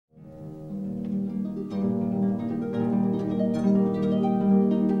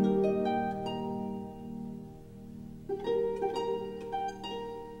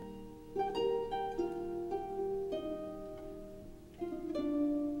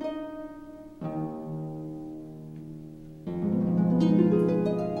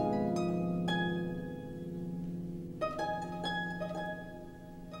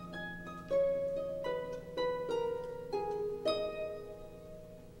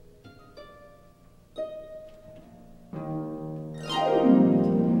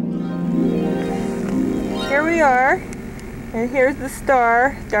here we are, and here's the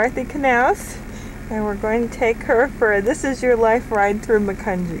star, Dorothy Knauss, and we're going to take her for This Is Your Life Ride Through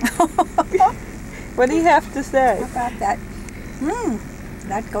Macungie. What do you have to say? How about that?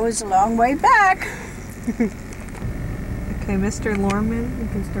 That goes a long way back. Okay, Mr. Lorman, you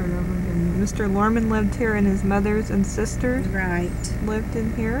can start over again. Mr. Lorman lived here, and his mothers and sisters lived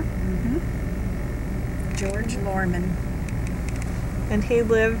in here. George Lorman. And he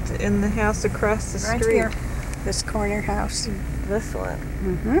lived in the house across the street. Right here, this corner house. This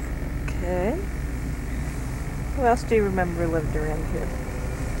one. Okay. Who else do you remember lived around here?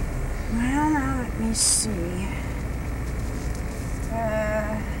 Well, now let me see.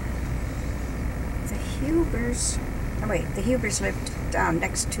 The Hubers. Oh wait, the Hubers lived down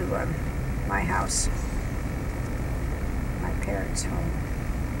next to my house. My parents' home.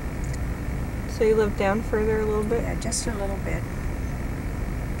 So you lived down further a little bit? Yeah, just a little bit.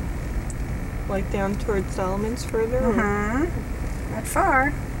 Like down towards Solomon's further? Not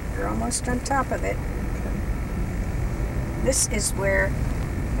far. You're almost on top of it. Okay. This is where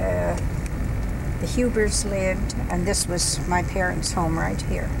the Hubers lived, and this was my parents' home right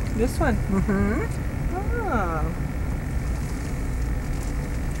here. This one? Oh.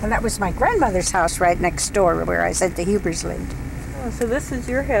 And that was my grandmother's house right next door where I said the Hubers lived. Oh, so this is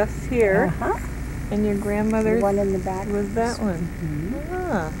your house here. And your grandmother's The one in the back was that one.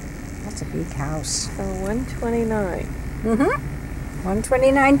 Ah. That's a big house. So 129.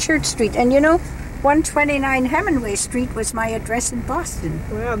 129 Church Street. And you know, 129 Hemingway Street was my address in Boston.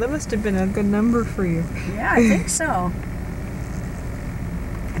 Wow, that must have been a good number for you. Yeah, I think so.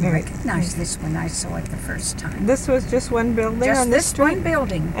 I recognized this when I saw it the first time. This was just one building Just on this this street? one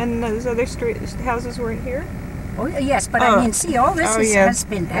building. And those other houses weren't here? Oh, yes, but I mean, see, all this has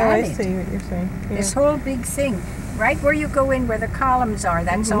been added. I see what you're saying. Yeah. This whole big thing. Right where you go in, where the columns are,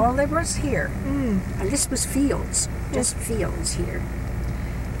 that's all there was here. And this was fields, just fields here.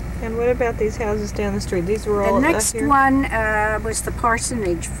 And what about these houses down the street? These were all The next here? one was the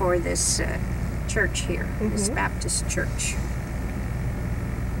parsonage for this church here, this Baptist church.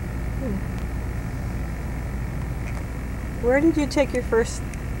 Where did you take your first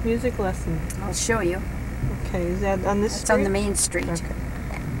music lesson? I'll show you. Okay, is that on this street? It's on the main street.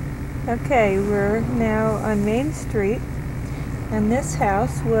 Okay, we're now on Main Street, and this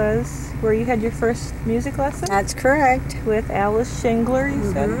house was where you had your first music lesson? That's correct. With Alice Shingler,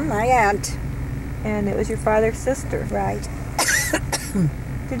 you said? My aunt. And it was your father's sister? Right.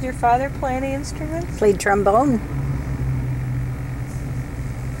 Did your father play any instruments? Played trombone.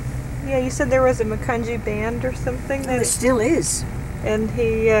 Yeah, you said there was a Macungie band or something? There still is. And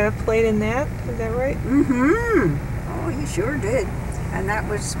he played in that, is that right? Oh, he sure did. And that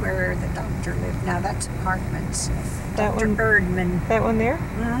was where the doctor lived. Now that's apartments. That Dr. one, Erdman. That one there?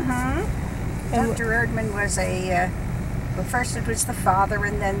 Dr. Erdman was well, first it was the father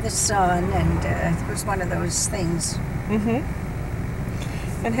and then the son, and it was one of those things.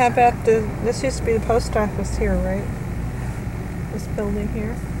 And how about this used to be the post office here, right? This building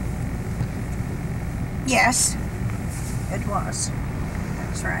here? Yes, it was.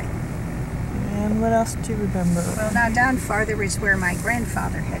 That's right. And what else do you remember? Well, now down farther is where my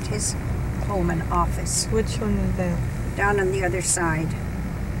grandfather had his home and office. Which one is that? Down on the other side.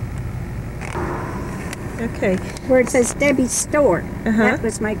 Okay. Where it says Debbie's store. That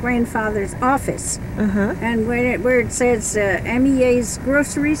was my grandfather's office. And where it says MEA's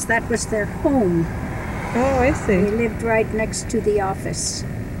Groceries, that was their home. Oh, I see. They lived right next to the office.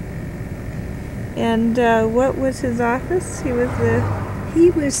 And what was his office? He was the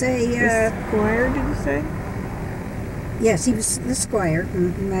squire, did you say? Yes, he was the squire,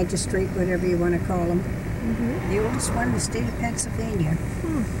 magistrate, whatever you want to call him. The oldest one in the state of Pennsylvania.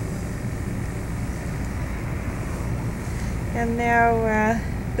 And now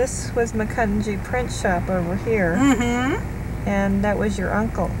this was Macungie Print Shop over here. And that was your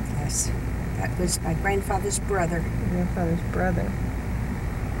uncle? Yes, that was my grandfather's brother. Your grandfather's brother.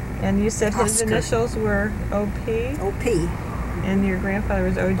 And you said his initials were O.P.? O.P. And your grandfather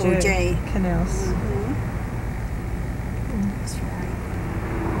was O.J. Knauss. That's right.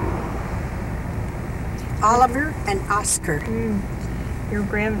 Oliver and Oscar. Your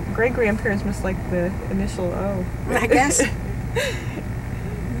great-grandparents must like the initial O. I guess.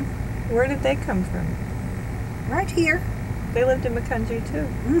 Where did they come from? Right here. They lived in Macungie, too.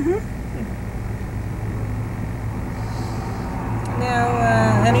 Now,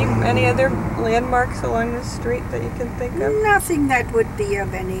 any other landmarks along the street that you can think of? Nothing that would be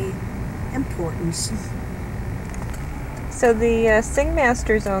of any importance. So the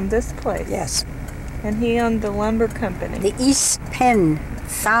Singmaster's owned this place? Yes. And he owned the lumber company? The East Penn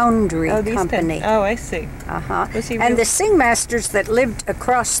foundry these company. pins. Oh, I see. Was he And the singmasters that lived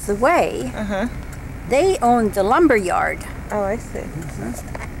across the way, they owned the lumber yard. Oh, I see.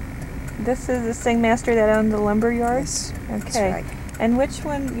 This is the singmaster that owned the lumber yard? Yes, okay. that's right. And which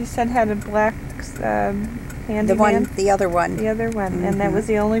one you said had a black handyman? The other one. The other one. And that was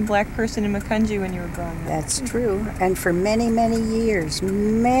the only black person in Macungie when you were growing up? That's true. And for many, many years.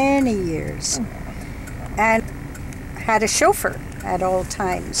 Many years. And had a chauffeur at all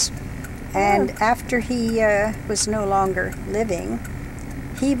times. And after he was no longer living,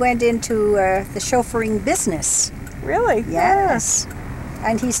 he went into the chauffeuring business. Really? Yes.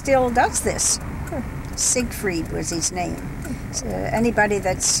 And he still does this. Siegfried was his name. So anybody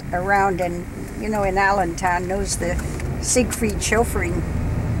that's around in Allentown knows the Siegfried chauffeuring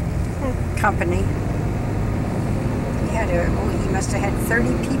company. He must have had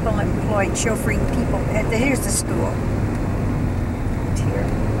 30 people employed, chauffeuring people. Here's the school. Right here.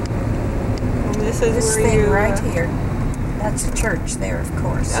 And this is This where thing you, right here. That's a church there, of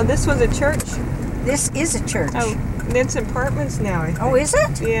course. Oh, this was a church? This is a church. Oh, it's apartments now, I think. Oh, is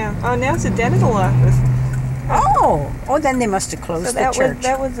it? Yeah. Oh, now it's a dental office. Oh, then they must have closed the church.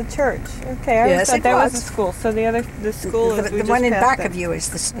 That was the church. Okay, I always thought that was the school. So the school is the one in back of you is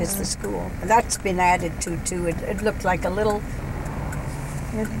the school. That's been added to it. It looked like a little.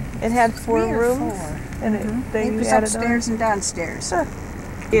 It had 4 rooms, and it was upstairs and downstairs.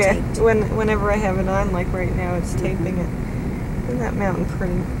 Yeah. Whenever I have it on, like right now, it's taping it. Isn't that mountain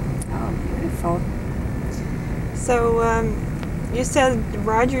pretty? Oh, beautiful. So you said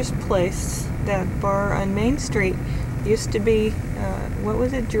Rogers Place, that bar on Main Street, used to be, what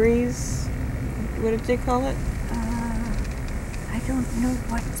was it, Drees? What did they call it? I don't know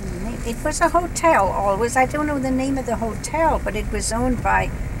what the name. It was a hotel always. I don't know the name of the hotel, but it was owned by,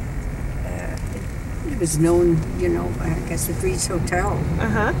 it was known, I guess the Drees Hotel.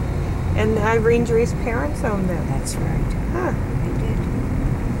 And Irene Drees' parents owned that. That's right. Huh. They did.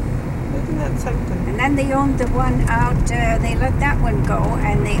 Isn't that something? And then they owned the one out, they let that one go,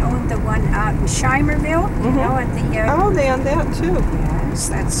 and they owned the one out in Shimerville, at the... oh, they owned that too. Yes,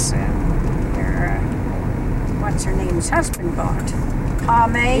 that's where, what's her name's husband bought.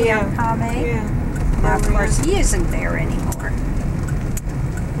 Palme, Palme. Yeah. Now, of course, he isn't there anymore.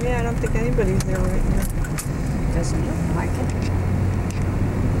 Yeah, I don't think anybody's there right now. Doesn't look like it.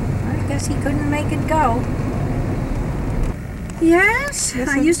 I guess he couldn't make it go. Yes,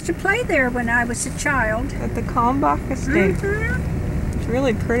 I used to play there when I was a child. At the Kalmbach Estate. It's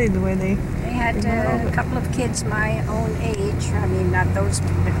really pretty the way they had a couple of kids my own age. I mean, not those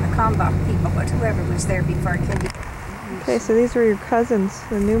the Kalmbach people, but whoever was there before Kitty. Okay, so these were your cousins,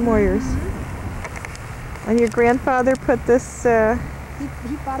 the Newmoyers. And your grandfather put this... he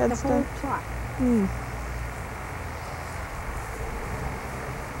bought the whole plot.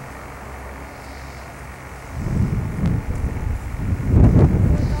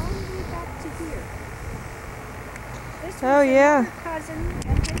 Oh, yeah. Cousin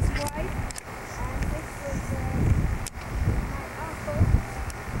and his wife, and this was my uncle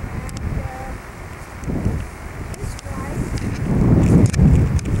and his wife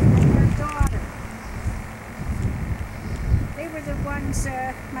and their daughter. They were the ones,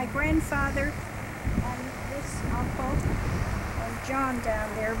 my grandfather and this uncle and John down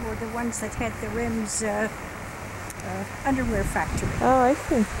there were the ones that had the Rims underwear factory. Oh, I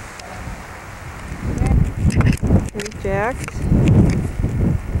see. Here's Jack's.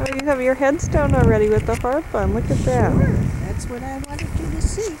 Oh, you have your headstone already with the harp on. Look at that. Sure, that's what I wanted you to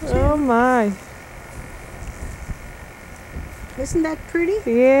see, too. Oh, my. Isn't that pretty?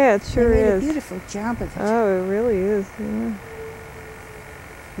 Yeah, it sure they made is. a beautiful job of it. Oh, it really is. Yeah.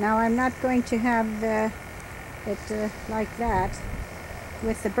 Now, I'm not going to have it like that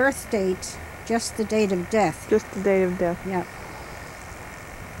with the birth date, just the date of death. Just the date of death. Yep.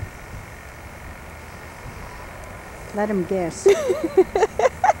 Let them guess.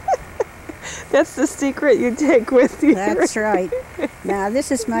 That's the secret you take with you. That's right. Now,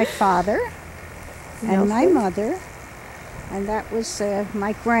 this is my father and my mother, and that was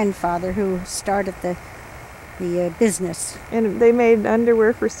my grandfather who started the business. And they made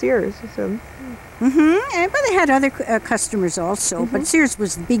underwear for Sears. So. But they had other customers also, but Sears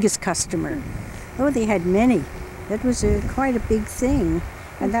was the biggest customer. Oh, they had many. That was quite a big thing.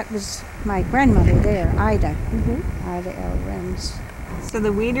 And that was my grandmother there, Ida. Ida L. Rems. So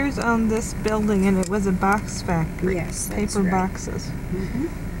the Weeders owned this building, and it was a box factory. Yes, that's paper right. boxes.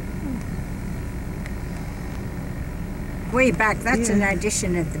 Way back, that's an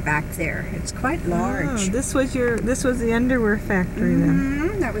addition at the back there. It's quite large. Oh, this was the underwear factory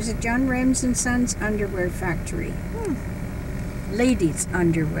then. That was a John Rems and Sons underwear factory. ladies'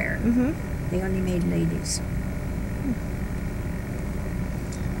 underwear. Mm-hmm. They only made ladies.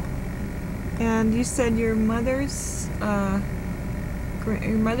 And you said your mother's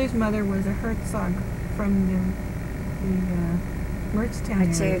mother was a Herzog from the Mertztown area.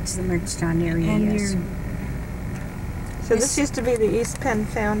 I'd say it's the Mertztown area, And yes. So this used to be the East Penn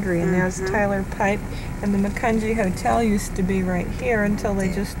Foundry, and now it's Tyler Pipe. And the McCungie Hotel used to be right here until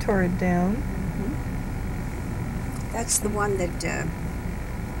they just tore it down. That's the one that the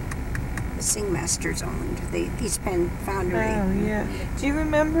Singmasters owned, the East Penn Foundry. Oh, yeah. Do you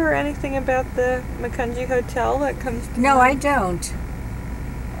remember anything about the McCungie Hotel that comes to No, mind? I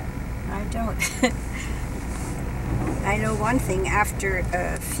don't. I know one thing, after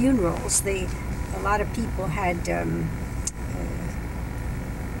funerals, a lot of people had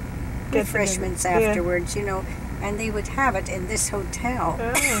refreshments afterwards, you know, and they would have it in this hotel.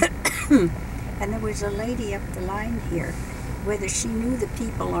 Oh. And there was a lady up the line here, whether she knew the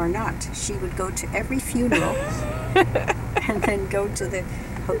people or not, she would go to every funeral and then go to the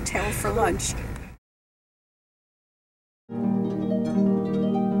hotel for lunch.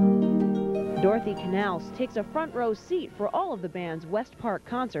 Dorothy Knauss takes a front row seat for all of the band's West Park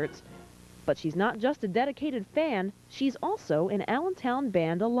concerts. But she's not just a dedicated fan, she's also an Allentown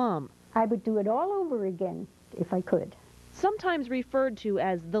Band alum. I would do it all over again if I could. Sometimes referred to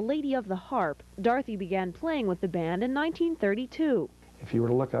as the Lady of the Harp, Dorothy began playing with the band in 1932. If you were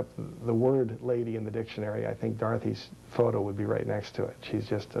to look up the word lady in the dictionary, I think Dorothy's photo would be right next to it. She's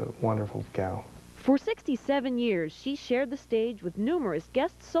just a wonderful gal. For 67 years, she shared the stage with numerous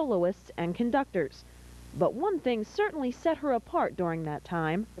guest soloists and conductors. But one thing certainly set her apart during that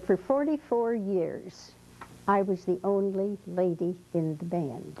time. For 44 years, I was the only lady in the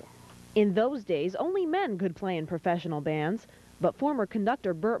band. In those days, only men could play in professional bands, but former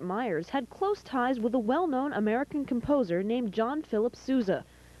conductor Burt Myers had close ties with a well-known American composer named John Philip Sousa.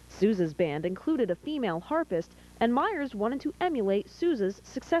 Sousa's band included a female harpist, and Myers wanted to emulate Sousa's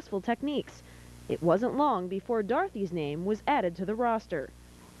successful techniques. It wasn't long before Dorothy's name was added to the roster.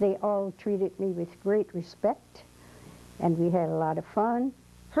 They all treated me with great respect, and we had a lot of fun.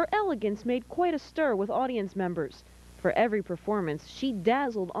 Her elegance made quite a stir with audience members. For every performance, she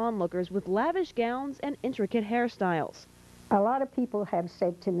dazzled onlookers with lavish gowns and intricate hairstyles. A lot of people have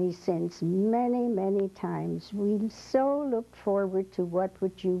said to me since many, many times, we so looked forward to what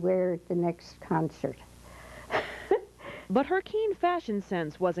would you wear at the next concert. But her keen fashion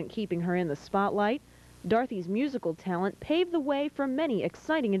sense wasn't keeping her in the spotlight. Dorothy's musical talent paved the way for many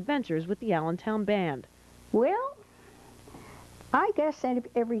exciting adventures with the Allentown Band. Well, I guess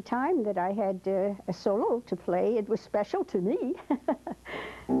every time that I had a solo to play, it was special to me.